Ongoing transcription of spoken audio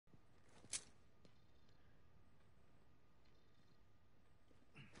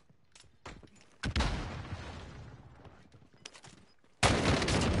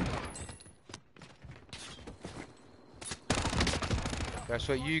That's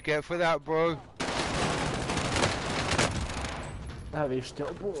what you get for that, bro. Have you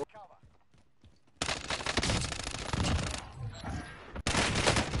still bought?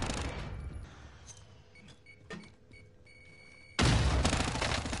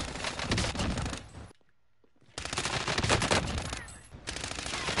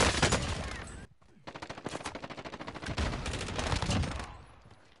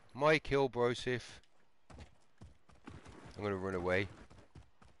 My kill, bro, Sif. I'm gonna run away.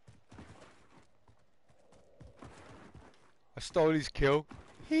 I stole his kill.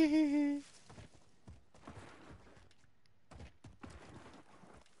 I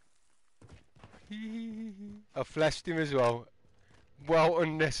flashed him as well. Well,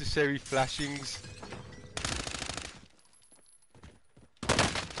 unnecessary flashings.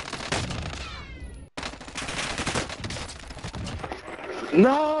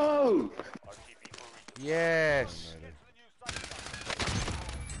 No! Yes.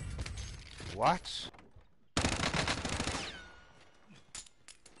 What?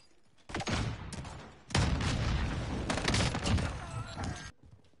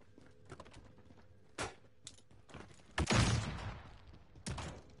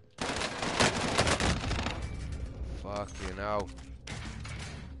 Fucking hell.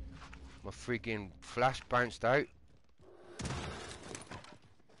 My freaking flash bounced out.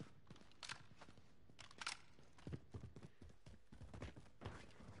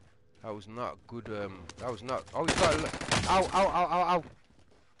 That was not good, that was not... Oh, he's got a... Ow, ow, ow, ow, ow.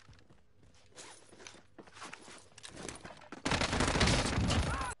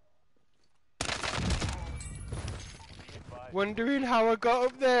 Wondering how I got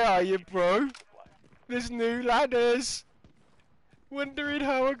up there, are you, bro? There's new ladders. Wondering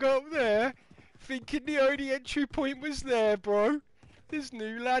how I got up there? Thinking the only entry point was there, bro. There's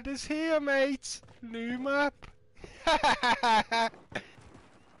new ladders here, mate. New map.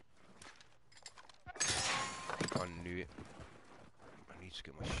 I knew it. I need to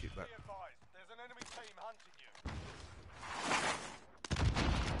get my shit back.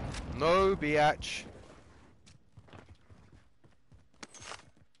 No, biatch.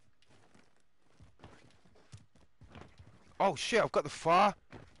 Oh shit, I've got the fire.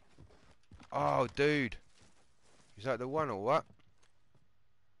 Oh, dude. Is that the one or what?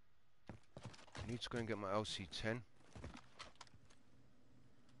 I need to go and get my LC10.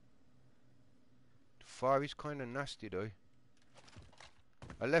 The fire is kind of nasty though.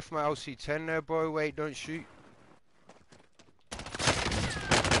 I left my LC10 there, bro. Wait, don't shoot.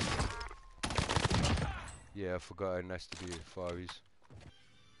 Yeah, I forgot how nasty the fire is.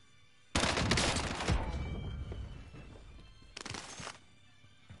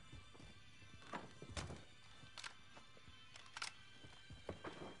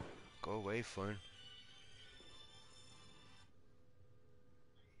 Go away, phone.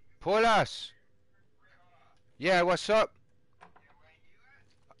 Paulas! Yeah, what's up?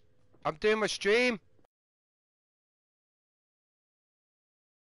 I'm doing my stream.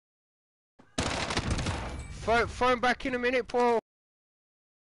 Phone back in a minute, Paul.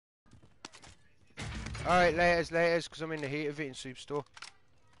 Alright, laters, because I'm in the heat of it in Superstore.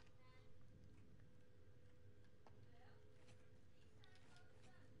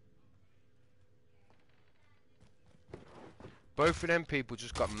 Both of them people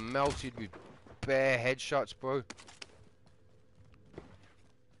just got melted with bare headshots, bro.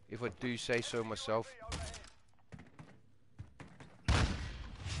 If I do say so myself.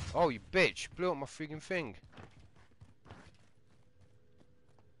 Oh, you bitch. Blew up my freaking thing.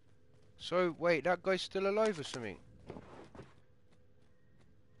 So, wait, that guy's still alive or something?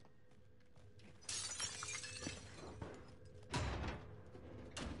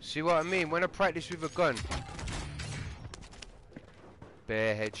 See what I mean? When I practice with a gun.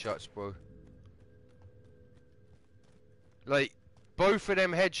 Bare headshots, bro. Like, both of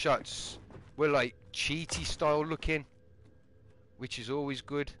them headshots were like cheaty style looking. Which is always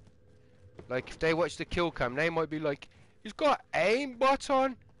good. Like, if they watch the kill cam, they might be like, he's got aimbot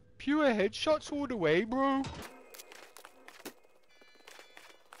on. Pure headshots all the way, bro.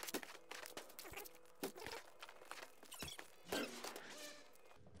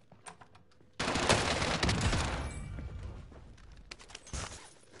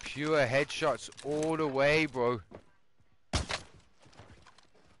 Pure headshots all the way, bro.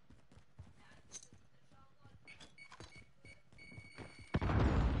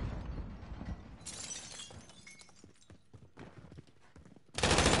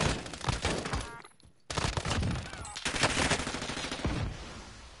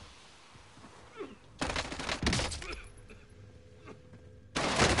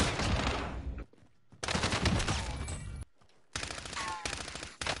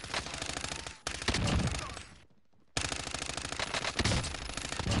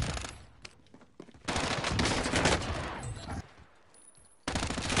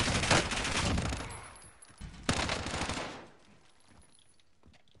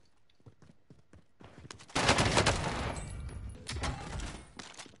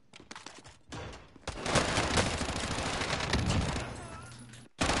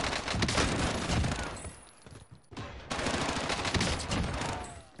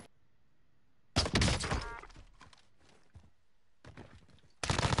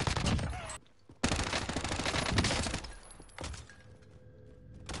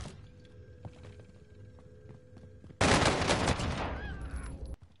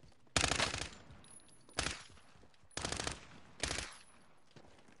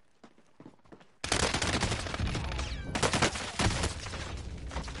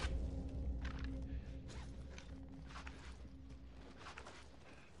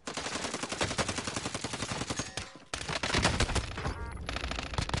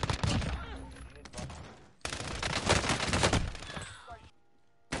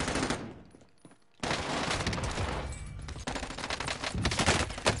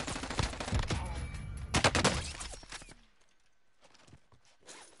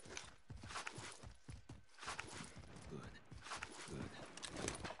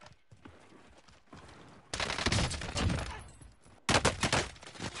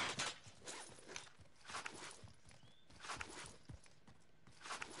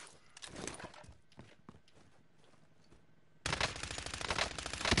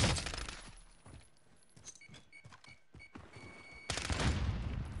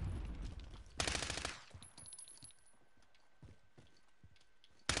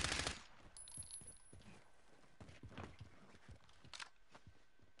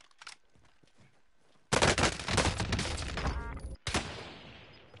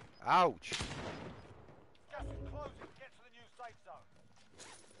 Ouch. Gas is closing. Get to the new safe zone.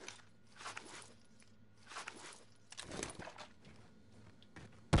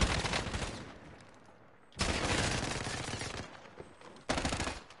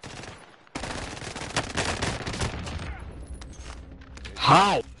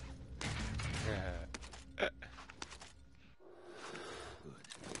 How?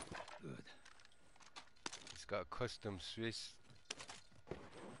 Good. It's got a custom Swiss.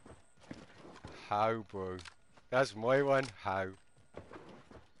 How, bro? That's my one. How?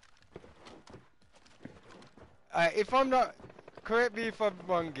 If I'm not, correct me if I'm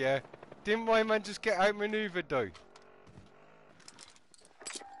wrong, yeah. Didn't my man just get outmaneuvered though?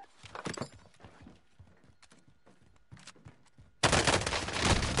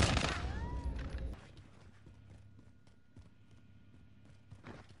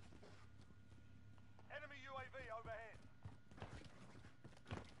 Enemy UAV overhead.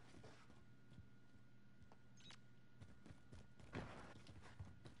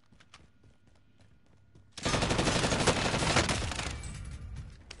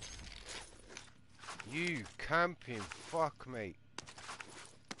 You camping fuck, mate.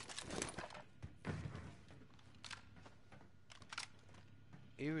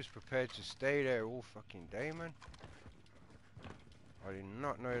 He was prepared to stay there all fucking day, man. I did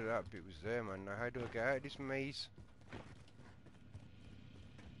not know that bit was there, man. Now how do I get out of this maze?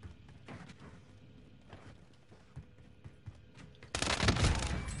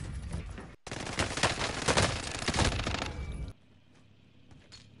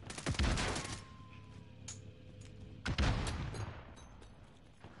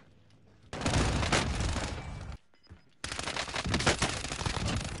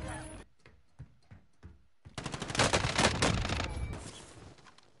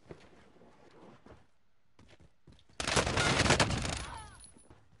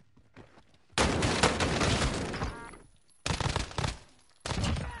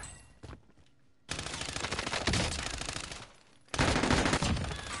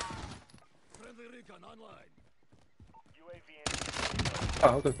 Friendly recon online. UAV entering.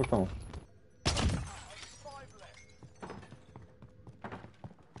 Ah, olha o portão. 5 left.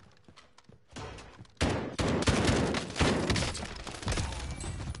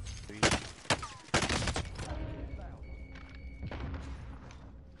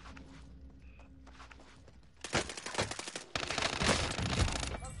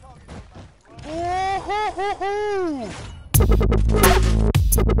 Oh, ho, ho, ho!